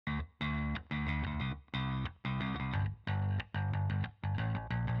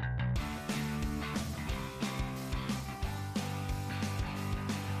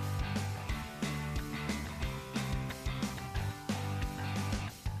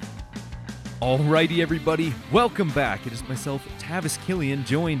Alrighty, everybody, welcome back. It is myself, Tavis Killian,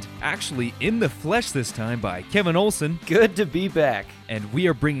 joined actually in the flesh this time by Kevin Olson. Good to be back. And we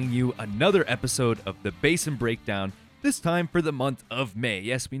are bringing you another episode of the Basin Breakdown, this time for the month of May.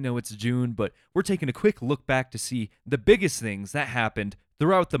 Yes, we know it's June, but we're taking a quick look back to see the biggest things that happened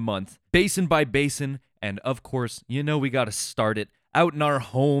throughout the month, basin by basin, and of course, you know we gotta start it out in our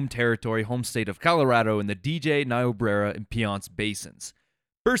home territory, home state of Colorado in the DJ, Niobrara, and Piceance basins.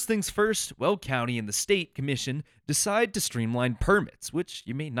 First things first, Weld County and the State Commission decide to streamline permits, which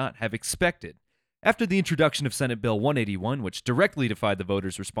you may not have expected. After the introduction of Senate Bill 181, which directly defied the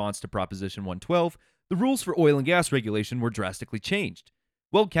voters' response to Proposition 112, the rules for oil and gas regulation were drastically changed.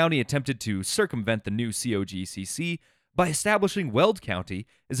 Weld County attempted to circumvent the new COGCC by establishing Weld County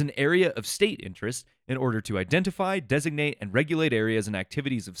as an area of state interest in order to identify, designate, and regulate areas and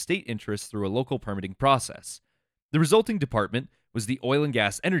activities of state interest through a local permitting process. The resulting department was the Oil and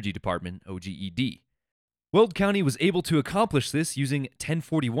Gas Energy Department, OGED. Weld County was able to accomplish this using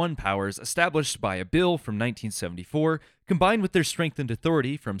 1041 powers established by a bill from 1974, combined with their strengthened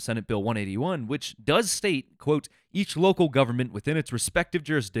authority from Senate Bill 181, which does state, quote, each local government within its respective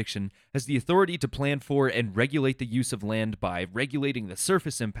jurisdiction has the authority to plan for and regulate the use of land by regulating the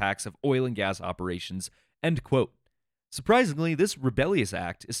surface impacts of oil and gas operations, end quote. Surprisingly, this rebellious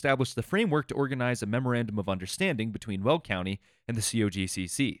act established the framework to organize a memorandum of understanding between Weld County and the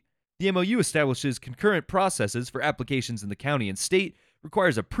COGCC. The MOU establishes concurrent processes for applications in the county and state,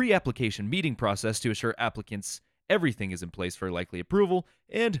 requires a pre-application meeting process to assure applicants everything is in place for likely approval,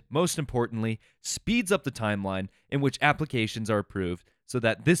 and, most importantly, speeds up the timeline in which applications are approved so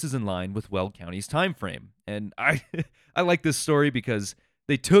that this is in line with Weld County's time frame. And I like this story because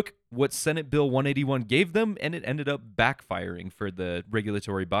they took what Senate Bill 181 gave them, and it ended up backfiring for the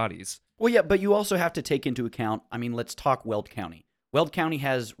regulatory bodies. Well, yeah, but you also have to take into account, let's talk Weld County. Weld County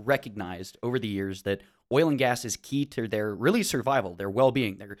has recognized over the years that oil and gas is key to their really survival, their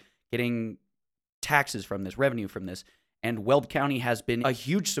well-being. They're getting taxes from this, revenue from this, and Weld County has been a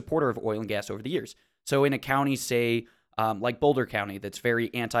huge supporter of oil and gas over the years. So in a county, say, like Boulder County, that's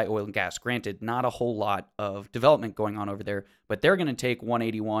very anti-oil and gas. Granted, not a whole lot of development going on over there, but they're going to take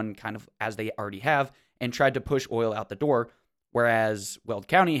 181 kind of as they already have and tried to push oil out the door, whereas Weld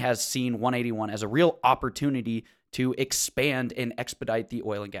County has seen 181 as a real opportunity to expand and expedite the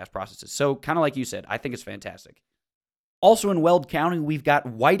oil and gas processes. So kind of like you said, I think it's fantastic. Also in Weld County, we've got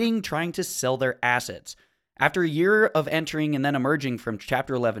Whiting trying to sell their assets. After a year of entering and then emerging from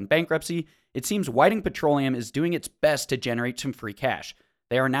Chapter 11 bankruptcy, it seems Whiting Petroleum is doing its best to generate some free cash.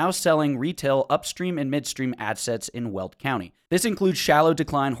 They are now selling retail upstream and midstream assets in Weld County. This includes shallow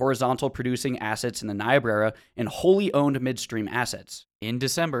decline horizontal producing assets in the Niobrara and wholly owned midstream assets. In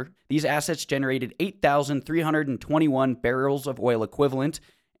December, these assets generated 8,321 barrels of oil equivalent,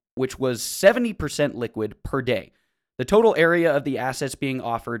 which was 70% liquid per day. The total area of the assets being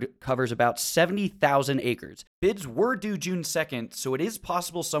offered covers about 70,000 acres. Bids were due June 2nd, so it is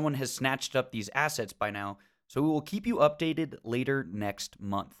possible someone has snatched up these assets by now, so we will keep you updated later next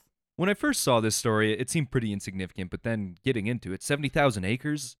month. When I first saw this story, it seemed pretty insignificant, but then getting into it, 70,000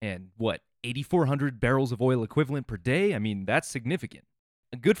 acres and 8,400 barrels of oil equivalent per day? That's significant.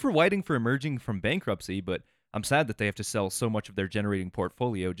 Good for Whiting for emerging from bankruptcy, but I'm sad that they have to sell so much of their generating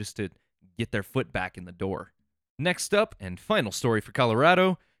portfolio just to get their foot back in the door. Next up, and final story for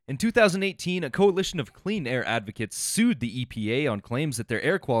Colorado, in 2018, a coalition of clean air advocates sued the EPA on claims that their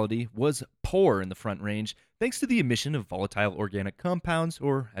air quality was poor in the Front Range thanks to the emission of volatile organic compounds,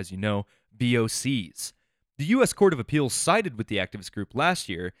 or, as you know, VOCs. The U.S. Court of Appeals sided with the activist group last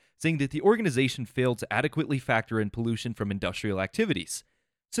year, saying that the organization failed to adequately factor in pollution from industrial activities.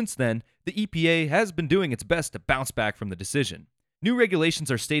 Since then, the EPA has been doing its best to bounce back from the decision. New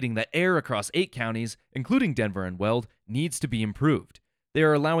regulations are stating that air across 8 counties, including Denver and Weld, needs to be improved. They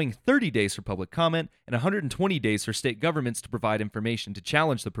are allowing 30 days for public comment and 120 days for state governments to provide information to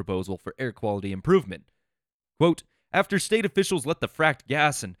challenge the proposal for air quality improvement. Quote, after state officials let the fracked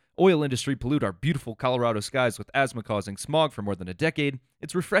gas and oil industry pollute our beautiful Colorado skies with asthma-causing smog for more than a decade,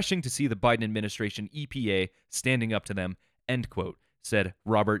 it's refreshing to see the Biden administration EPA standing up to them, end quote, said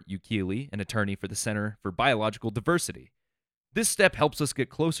Robert Ukele, an attorney for the Center for Biological Diversity. This step helps us get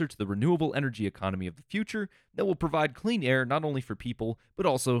closer to the renewable energy economy of the future that will provide clean air not only for people, but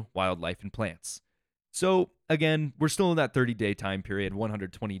also wildlife and plants. So, again, we're still in that 30-day time period,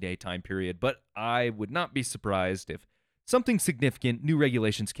 120-day time period, but I would not be surprised if something significant, new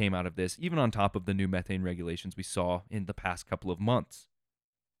regulations came out of this, even on top of the new methane regulations we saw in the past couple of months.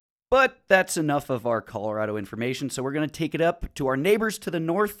 But that's enough of our Colorado information, so we're going to take it up to our neighbors to the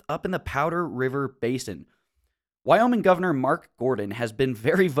north up in the Powder River Basin. Wyoming Governor Mark Gordon has been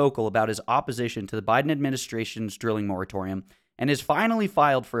very vocal about his opposition to the Biden administration's drilling moratorium and has finally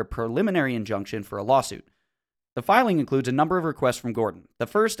filed for a preliminary injunction for a lawsuit. The filing includes a number of requests from Gordon. The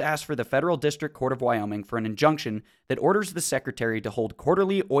first asks for the Federal District Court of Wyoming for an injunction that orders the Secretary to hold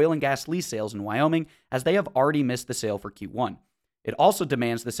quarterly oil and gas lease sales in Wyoming, as they have already missed the sale for Q1. It also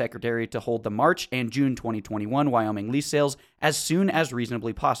demands the Secretary to hold the March and June 2021 Wyoming lease sales as soon as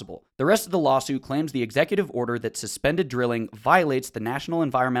reasonably possible. The rest of the lawsuit claims the executive order that suspended drilling violates the National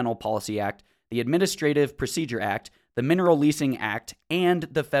Environmental Policy Act, the Administrative Procedure Act, the Mineral Leasing Act, and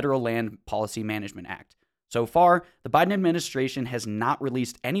the Federal Land Policy Management Act. So far, the Biden administration has not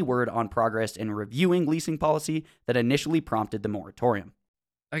released any word on progress in reviewing leasing policy that initially prompted the moratorium.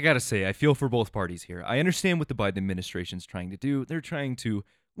 I gotta say, I feel for both parties here. I understand what the Biden administration's trying to do. They're trying to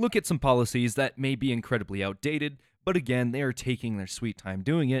look at some policies that may be incredibly outdated, but again, they are taking their sweet time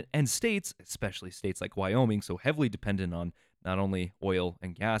doing it, and states, especially states like Wyoming, so heavily dependent on not only oil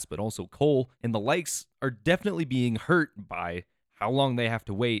and gas, but also coal and the likes, are definitely being hurt by how long they have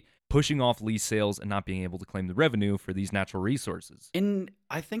to wait, pushing off lease sales and not being able to claim the revenue for these natural resources. And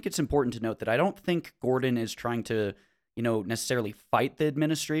I think it's important to note that I don't think Gordon is trying to, necessarily fight the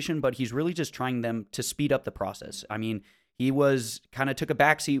administration, but he's really just trying them to speed up the process. I mean, he took a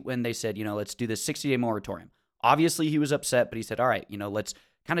backseat when they said, let's do this 60-day moratorium. Obviously, he was upset, but he said, all right, let's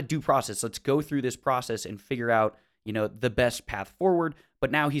kind of due process. Let's go through this process and figure out, the best path forward. But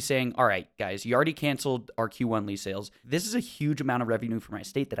now he's saying, all right, guys, you already canceled our Q1 lease sales. This is a huge amount of revenue for my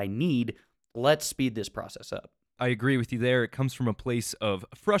state that I need. Let's speed this process up. I agree with you there. It comes from a place of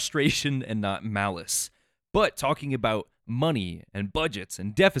frustration and not malice. But talking about money and budgets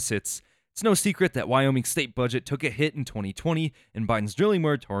and deficits, it's no secret that Wyoming's state budget took a hit in 2020, and Biden's drilling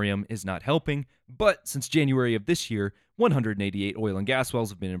moratorium is not helping. But since January of this year, 188 oil and gas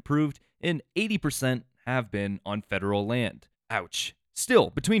wells have been improved, and 80% have been on federal land. Ouch. Still,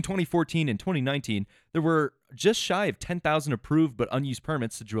 between 2014 and 2019, there were just shy of 10,000 approved but unused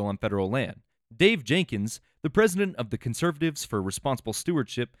permits to drill on federal land. Dave Jenkins, the president of the Conservatives for Responsible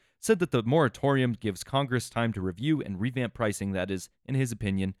Stewardship, said that the moratorium gives Congress time to review and revamp pricing that is, in his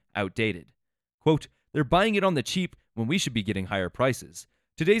opinion, outdated. Quote, "They're buying it on the cheap when we should be getting higher prices.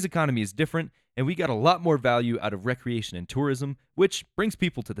 Today's economy is different, and we got a lot more value out of recreation and tourism, which brings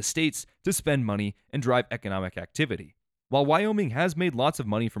people to the states to spend money and drive economic activity." While Wyoming has made lots of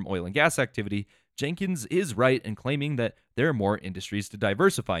money from oil and gas activity, Jenkins is right in claiming that there are more industries to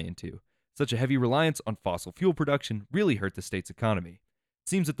diversify into. Such a heavy reliance on fossil fuel production really hurt the state's economy. It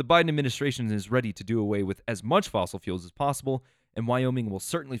seems that the Biden administration is ready to do away with as much fossil fuels as possible, and Wyoming will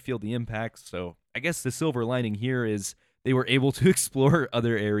certainly feel the impacts, so I guess the silver lining here is they were able to explore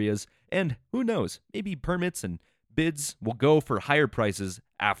other areas, and who knows, maybe permits and bids will go for higher prices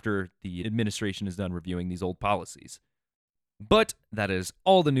after the administration is done reviewing these old policies. But that is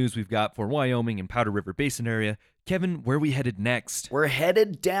all the news we've got for Wyoming and Powder River Basin area. Kevin, where are we headed next? We're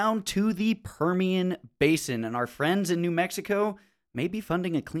headed down to the Permian Basin, and our friends in New Mexico may be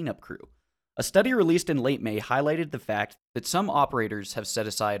funding a cleanup crew. A study released in late May highlighted the fact that some operators have set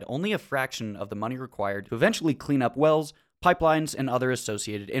aside only a fraction of the money required to eventually clean up wells, pipelines, and other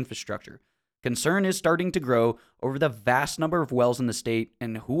associated infrastructure. Concern is starting to grow over the vast number of wells in the state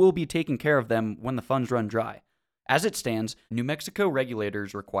and who will be taking care of them when the funds run dry. As it stands, New Mexico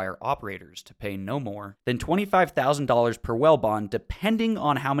regulators require operators to pay no more than $25,000 per well bond, depending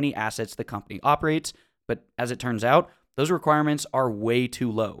on how many assets the company operates, but as it turns out, those requirements are way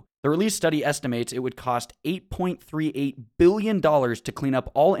too low. The release study estimates it would cost $8.38 billion to clean up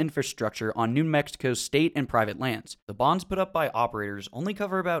all infrastructure on New Mexico's state and private lands. The bonds put up by operators only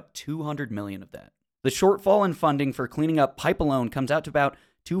cover about $200 million of that. The shortfall in funding for cleaning up pipe alone comes out to about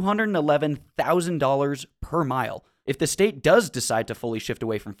 $211,000 per mile. If the state does decide to fully shift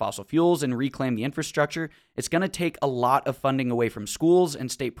away from fossil fuels and reclaim the infrastructure, it's going to take a lot of funding away from schools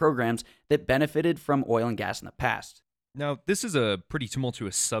and state programs that benefited from oil and gas in the past. Now, this is a pretty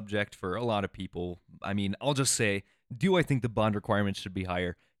tumultuous subject for a lot of people. I mean, I'll just say, do I think the bond requirements should be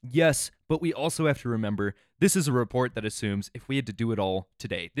higher? Yes, but we also have to remember this is a report that assumes if we had to do it all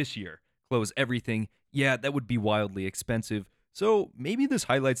today, this year, close everything, yeah, that would be wildly expensive. So maybe this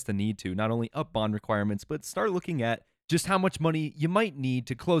highlights the need to not only up bond requirements, but start looking at just how much money you might need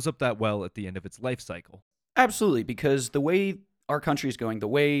to close up that well at the end of its life cycle. Absolutely, because the way our country is going, the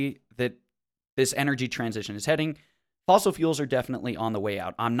way that this energy transition is heading, fossil fuels are definitely on the way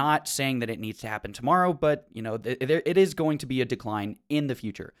out. I'm not saying that it needs to happen tomorrow, but it is going to be a decline in the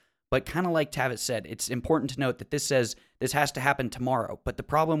future. But kind of like Tavis said, it's important to note that this says this has to happen tomorrow. But the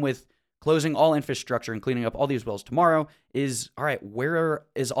problem with closing all infrastructure and cleaning up all these wells tomorrow is, all right, where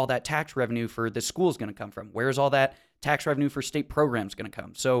is all that tax revenue for the schools going to come from? Where is all that tax revenue for state programs going to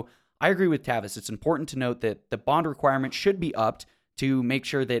come? So I agree with Tavis. It's important to note that the bond requirement should be upped to make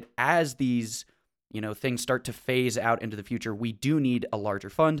sure that as these, things start to phase out into the future, we do need a larger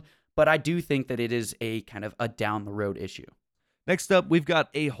fund. But I do think that it is a kind of a down the road issue. Next up, we've got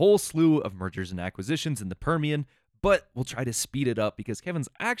a whole slew of mergers and acquisitions in the Permian, but we'll try to speed it up because Kevin's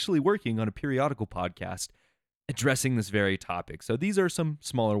actually working on a periodical podcast addressing this very topic. So these are some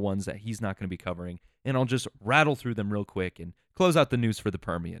smaller ones that he's not going to be covering, and I'll just rattle through them real quick and close out the news for the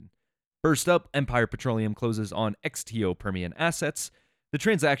Permian. First up, Empire Petroleum closes on XTO Permian assets. The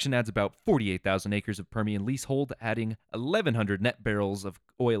transaction adds about 48,000 acres of Permian leasehold, adding 1,100 net barrels of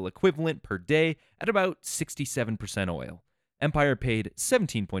oil equivalent per day at about 67% oil. Empire paid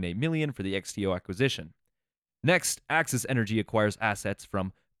 $17.8 million for the XTO acquisition. Next, Axis Energy acquires assets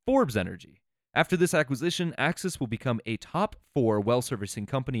from Forbes Energy. After this acquisition, Axis will become a top 4 well servicing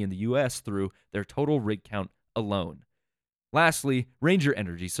company in the U.S. through their total rig count alone. Lastly, Ranger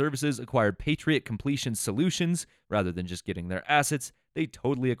Energy Services acquired Patriot Completion Solutions. Rather than just getting their assets, they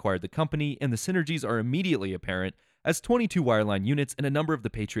totally acquired the company, and the synergies are immediately apparent as 22 wireline units and a number of the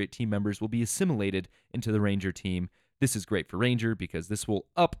Patriot team members will be assimilated into the Ranger team. This is great for Ranger because this will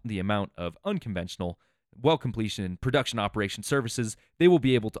up the amount of unconventional well completion and production operation services they will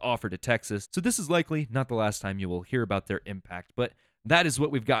be able to offer to Texas. So this is likely not the last time you will hear about their impact, but that is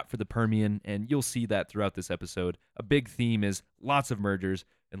what we've got for the Permian, and you'll see that throughout this episode. A big theme is lots of mergers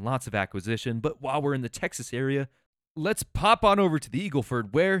and lots of acquisition, but while we're in the Texas area, let's pop on over to the Eagle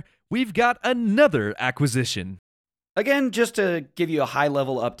Ford where we've got another acquisition. Again, just to give you a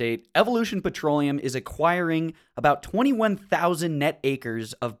high-level update, Evolution Petroleum is acquiring about 21,000 net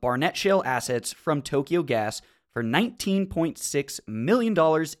acres of Barnett Shale assets from Tokyo Gas for $19.6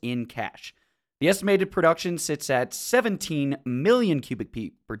 million in cash. The estimated production sits at 17 million cubic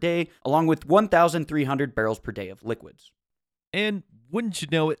feet per day, along with 1,300 barrels per day of liquids. And wouldn't you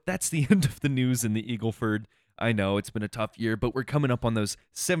know it, that's the end of the news in the Eagle Ford. I know it's been a tough year, but we're coming up on those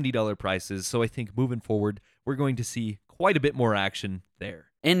 $70 prices, so I think moving forward, we're going to see quite a bit more action there.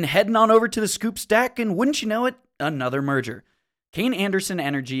 And heading on over to the Scoop Stack, and wouldn't you know it, another merger. Kayne Anderson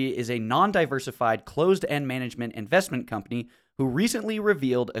Energy is a non-diversified closed-end management investment company who recently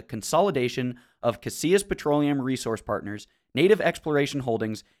revealed a consolidation of Casillas Petroleum Resource Partners, Native Exploration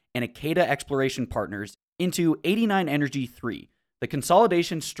Holdings, and Akeda Exploration Partners into 89 Energy 3. The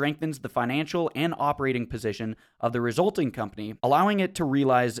consolidation strengthens the financial and operating position of the resulting company, allowing it to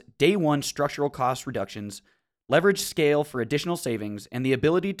realize day one structural cost reductions, leverage scale for additional savings, and the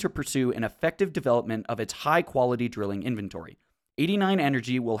ability to pursue an effective development of its high-quality drilling inventory. 89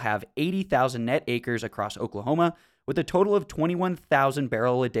 Energy will have 80,000 net acres across Oklahoma, with a total of 21,000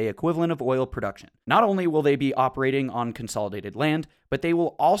 barrel a day equivalent of oil production. Not only will they be operating on consolidated land, but they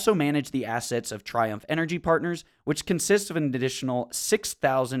will also manage the assets of Triumph Energy Partners, which consists of an additional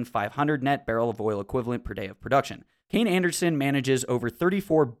 6,500 net barrel of oil equivalent per day of production. Kayne Anderson manages over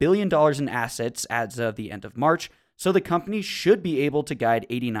 $34 billion in assets as of the end of March, so the company should be able to guide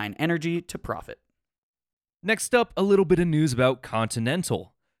 89 Energy to profit. Next up, a little bit of news about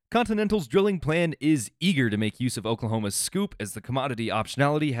Continental. Continental's drilling plan is eager to make use of Oklahoma's SCOOP as the commodity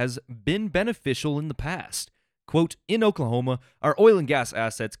optionality has been beneficial in the past. Quote, in Oklahoma, our oil and gas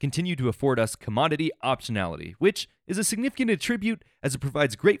assets continue to afford us commodity optionality, which is a significant attribute as it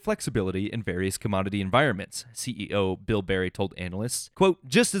provides great flexibility in various commodity environments, CEO Bill Berry told analysts. Quote,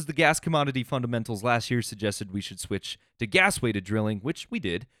 just as the gas commodity fundamentals last year suggested we should switch to gas-weighted drilling, which we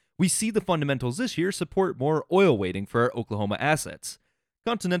did, we see the fundamentals this year support more oil weighting for our Oklahoma assets.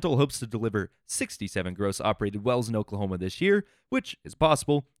 Continental hopes to deliver 67 gross operated wells in Oklahoma this year, which is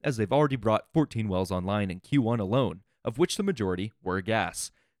possible as they've already brought 14 wells online in Q1 alone, of which the majority were gas.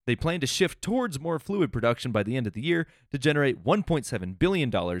 They plan to shift towards more fluid production by the end of the year to generate $1.7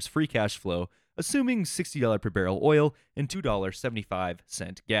 billion free cash flow, assuming $60 per barrel oil and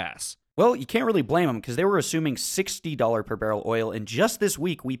 $2.75 gas. Well, you can't really blame them because they were assuming $60 per barrel oil, and just this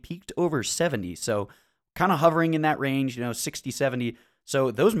week we peaked over 70, so kind of hovering in that range, 60, 70.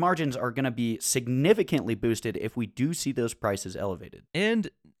 So those margins are going to be significantly boosted if we do see those prices elevated. And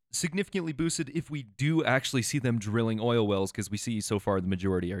significantly boosted if we do actually see them drilling oil wells, because we see so far the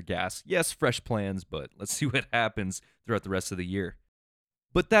majority are gas. Yes, fresh plans, but let's see what happens throughout the rest of the year.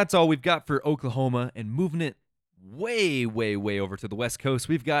 But that's all we've got for Oklahoma, and moving it way, way, way over to the West Coast,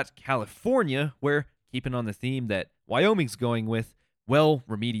 we've got California, where, keeping on the theme that Wyoming's going with, well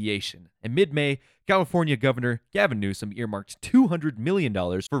remediation. In mid-May, California Governor Gavin Newsom earmarked $200 million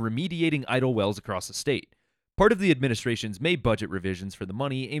for remediating idle wells across the state. Part of the administration's May budget revisions for the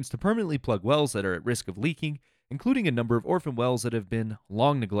money aims to permanently plug wells that are at risk of leaking, including a number of orphan wells that have been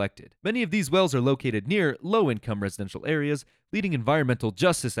long neglected. Many of these wells are located near low-income residential areas, leading environmental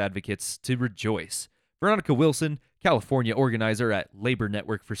justice advocates to rejoice. Veronica Wilson, California organizer at Labor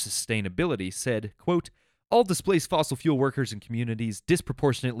Network for Sustainability, said, quote, "All displaced fossil fuel workers and communities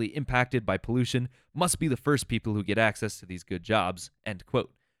disproportionately impacted by pollution must be the first people who get access to these good jobs," end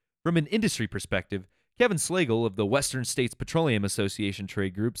quote. From an industry perspective, Kevin Slagle of the Western States Petroleum Association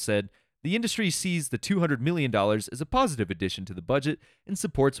trade group said, "The industry sees the $200 million as a positive addition to the budget and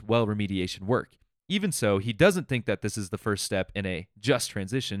supports well remediation work. Even so, he doesn't think that this is the first step in a just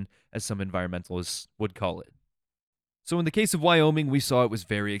transition, as some environmentalists would call it." So in the case of Wyoming, we saw it was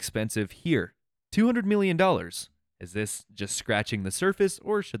very expensive. Here, $200 million. Is this just scratching the surface,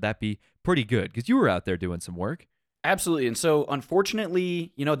 or should that be pretty good? Because you were out there doing some work. Absolutely. And so,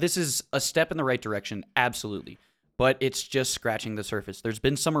 unfortunately, this is a step in the right direction. Absolutely. But it's just scratching the surface. There's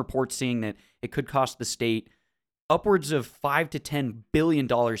been some reports saying that it could cost the state upwards of $5 to $10 billion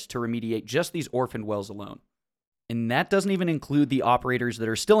to remediate just these orphaned wells alone. And that doesn't even include the operators that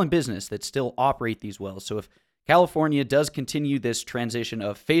are still in business that still operate these wells. So if California does continue this transition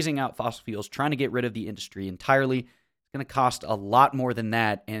of phasing out fossil fuels, trying to get rid of the industry entirely, it's going to cost a lot more than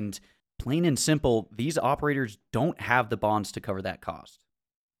that. And plain and simple, these operators don't have the bonds to cover that cost.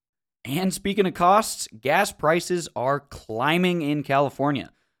 And speaking of costs, gas prices are climbing in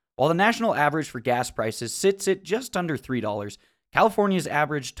California. While the national average for gas prices sits at just under $3, California's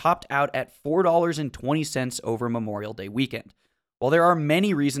average topped out at $4.20 over Memorial Day weekend. While there are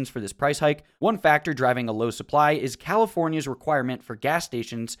many reasons for this price hike, one factor driving a low supply is California's requirement for gas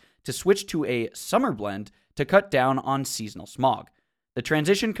stations to switch to a summer blend to cut down on seasonal smog. The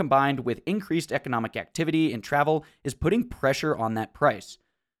transition, combined with increased economic activity and travel, is putting pressure on that price.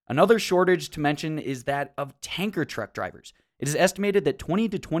 Another shortage to mention is that of tanker truck drivers. It is estimated that 20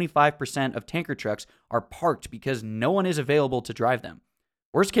 to 25% of tanker trucks are parked because no one is available to drive them.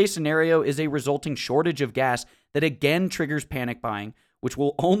 Worst case scenario is a resulting shortage of gas that again triggers panic buying, which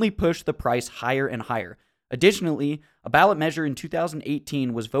will only push the price higher and higher. Additionally, a ballot measure in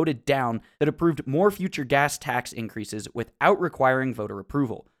 2018 was voted down that approved more future gas tax increases without requiring voter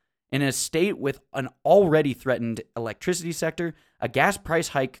approval. In a state with an already threatened electricity sector, a gas price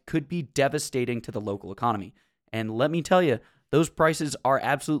hike could be devastating to the local economy. And let me tell you, those prices are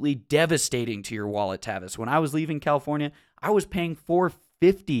absolutely devastating to your wallet, Tavis. When I was leaving California, I was paying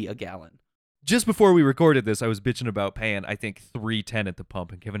 $4.50 a gallon. Just before we recorded this, I was bitching about paying, I think, $3.10 at the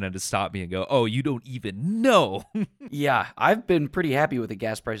pump, and Kevin had to stop me and go, "Oh, you don't even know." Yeah, I've been pretty happy with the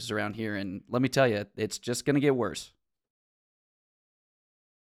gas prices around here, and let me tell you, it's just going to get worse.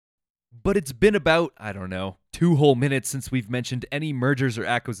 But it's been about, 2 whole minutes since we've mentioned any mergers or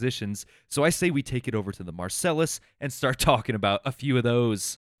acquisitions, so I say we take it over to the Marcellus and start talking about a few of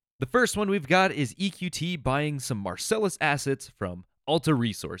those. The first one we've got is EQT buying some Marcellus assets from Alta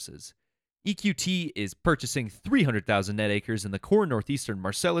Resources. EQT is purchasing 300,000 net acres in the core northeastern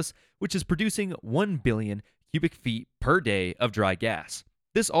Marcellus, which is producing 1 billion cubic feet per day of dry gas.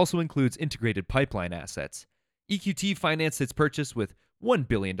 This also includes integrated pipeline assets. EQT financed its purchase with $1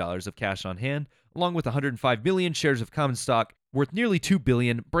 billion of cash on hand, along with 105 million shares of common stock worth nearly $2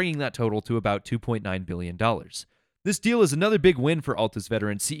 billion, bringing that total to about $2.9 billion. This deal is another big win for Alta's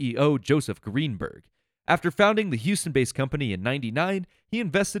veteran CEO, Joseph Greenberg. After founding the Houston-based company in '99, he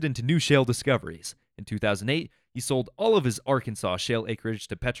invested into new shale discoveries. In 2008, he sold all of his Arkansas shale acreage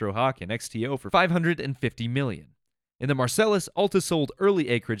to PetroHawk and XTO for $550 million. In the Marcellus, Alta sold early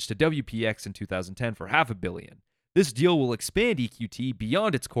acreage to WPX in 2010 for $500 million. This deal will expand EQT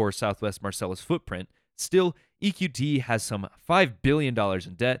beyond its core Southwest Marcellus footprint. Still, EQT has some $5 billion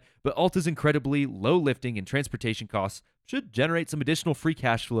in debt, but Alta's incredibly low lifting and transportation costs should generate some additional free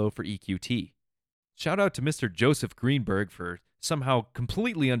cash flow for EQT. Shout out to Mr. Joseph Greenberg for somehow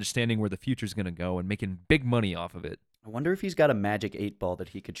completely understanding where the future's going to go and making big money off of it. I wonder if he's got a magic 8-ball that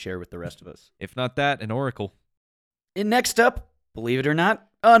he could share with the rest of us. If not that, an oracle. And next up, believe it or not,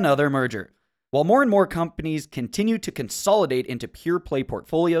 another merger. While more and more companies continue to consolidate into pure play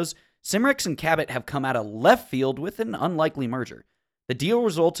portfolios, Cimarex and Cabot have come out of left field with an unlikely merger. The deal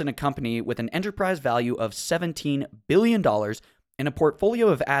results in a company with an enterprise value of $17 billion and a portfolio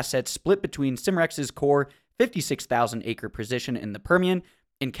of assets split between Cimarex's core 56,000 acre position in the Permian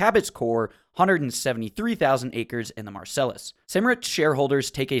and Cabot's core 173,000 acres in the Marcellus. Cimarex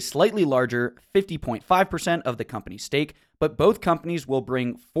shareholders take a slightly larger 50.5% of the company's stake, but both companies will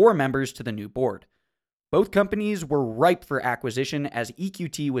bring 4 members to the new board. Both companies were ripe for acquisition as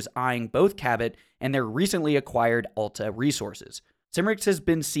EQT was eyeing both Cabot and their recently acquired Alta Resources. Cimarex has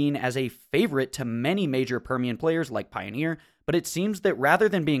been seen as a favorite to many major Permian players like Pioneer, but it seems that rather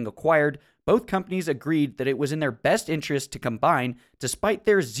than being acquired, both companies agreed that it was in their best interest to combine despite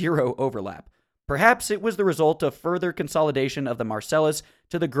their zero overlap. Perhaps it was the result of further consolidation of the Marcellus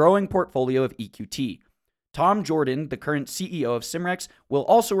to the growing portfolio of EQT. Tom Jordan, the current CEO of Cimarex, will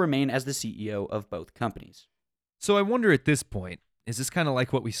also remain as the CEO of both companies. So I wonder at this point, is this kind of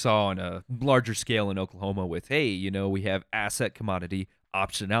like what we saw on a larger scale in Oklahoma with, hey, we have asset commodity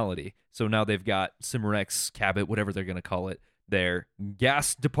optionality. So now they've got Cimarex, Cabot, whatever they're going to call it, their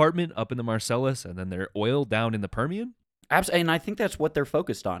gas department up in the Marcellus, and then their oil down in the Permian? Absolutely, and I think that's what they're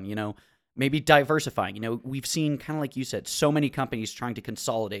focused on, maybe diversifying. We've seen, kind of like you said, so many companies trying to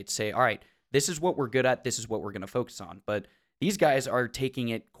consolidate, say, all right, this is what we're good at, this is what we're going to focus on. But these guys are taking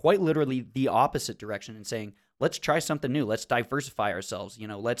it quite literally the opposite direction and saying, let's try something new. Let's diversify ourselves.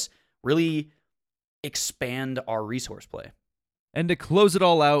 Let's really expand our resource play. And to close it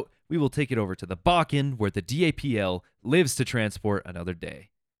all out, we will take it over to the Bakken, where the DAPL lives to transport another day.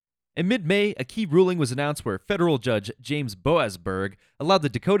 In mid-May, a key ruling was announced where federal judge James Boasberg allowed the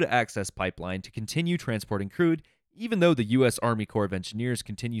Dakota Access Pipeline to continue transporting crude, even though the U.S. Army Corps of Engineers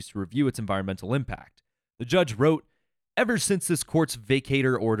continues to review its environmental impact. The judge wrote, "Ever since this court's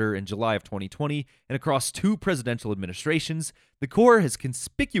vacatur order in July of 2020 and across 2 presidential administrations, the Corps has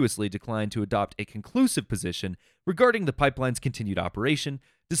conspicuously declined to adopt a conclusive position regarding the pipeline's continued operation,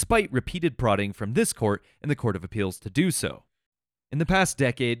 despite repeated prodding from this court and the Court of Appeals to do so." In the past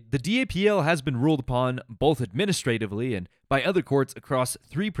decade, the DAPL has been ruled upon both administratively and by other courts across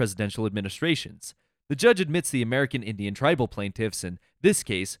 3 presidential administrations. The judge admits the American Indian tribal plaintiffs in this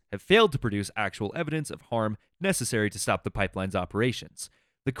case have failed to produce actual evidence of harm necessary to stop the pipeline's operations.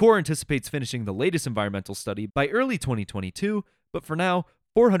 The Corps anticipates finishing the latest environmental study by early 2022, but for now,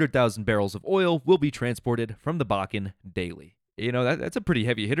 400,000 barrels of oil will be transported from the Bakken daily. That's a pretty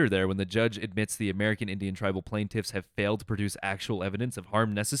heavy hitter there when the judge admits the American Indian tribal plaintiffs have failed to produce actual evidence of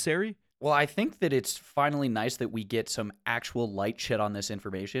harm necessary. Well, I think that it's finally nice that we get some actual light shed on this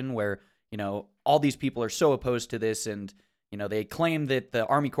information where, all these people are so opposed to this and, they claim that the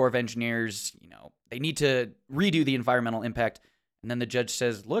Army Corps of Engineers, they need to redo the environmental impact. And then the judge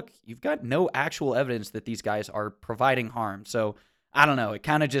says, look, you've got no actual evidence that these guys are providing harm. So I don't know. It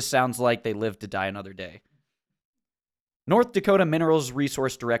kind of just sounds like they live to die another day. North Dakota Minerals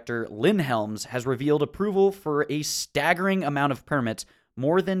Resource Director Lynn Helms has revealed approval for a staggering amount of permits,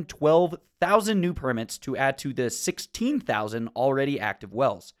 more than 12,000 new permits to add to the 16,000 already active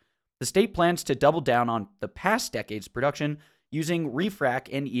wells. The state plans to double down on the past decade's production using refrac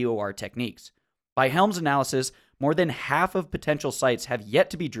and EOR techniques. By Helms' analysis, more than half of potential sites have yet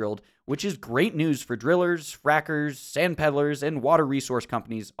to be drilled, which is great news for drillers, frackers, sand peddlers, and water resource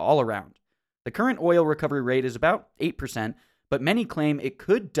companies all around. The current oil recovery rate is about 8%, but many claim it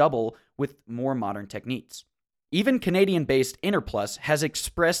could double with more modern techniques. Even Canadian-based Interplus has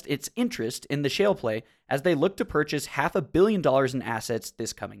expressed its interest in the shale play as they look to purchase $500 million in assets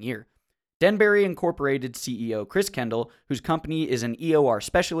this coming year. Denbury Incorporated CEO Chris Kendall, whose company is an EOR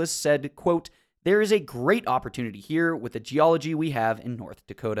specialist, said, quote, "There is a great opportunity here with the geology we have in North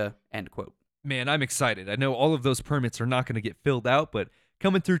Dakota," end quote. Man, I'm excited. I know all of those permits are not going to get filled out, but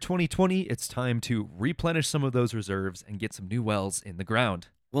coming through 2020, it's time to replenish some of those reserves and get some new wells in the ground.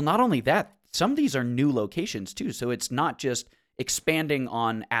 Well, not only that, some of these are new locations too. So it's not just expanding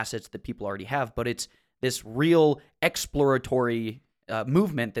on assets that people already have, but it's this real exploratory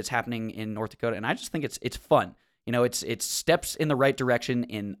movement that's happening in North Dakota. And I just think it's fun. It's steps in the right direction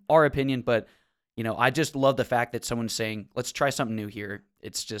in our opinion, but I just love the fact that someone's saying, let's try something new here.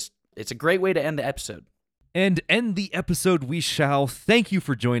 It's a great way to end the episode. And end the episode we shall. Thank you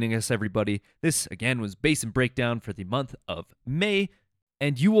for joining us, everybody. This, again, was Basin Breakdown for the month of May.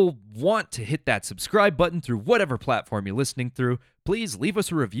 And you will want to hit that subscribe button through whatever platform you're listening through. Please leave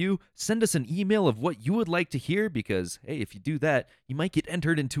us a review. Send us an email of what you would like to hear because, hey, if you do that, you might get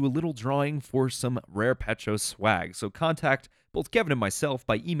entered into a little drawing for some Rare Petro swag. So contact both Kevin and myself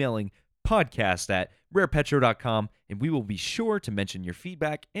by emailing podcast@rarepetro.com, and we will be sure to mention your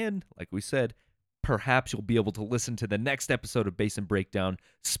feedback. And, like we said, perhaps you'll be able to listen to the next episode of Basin Breakdown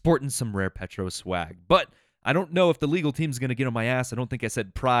sporting some Rare Petro swag. But I don't know if the legal team's going to get on my ass. I don't think I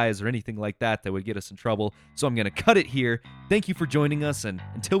said prize or anything like that would get us in trouble. So I'm going to cut it here. Thank you for joining us, and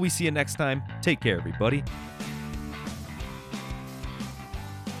until we see you next time, take care, everybody.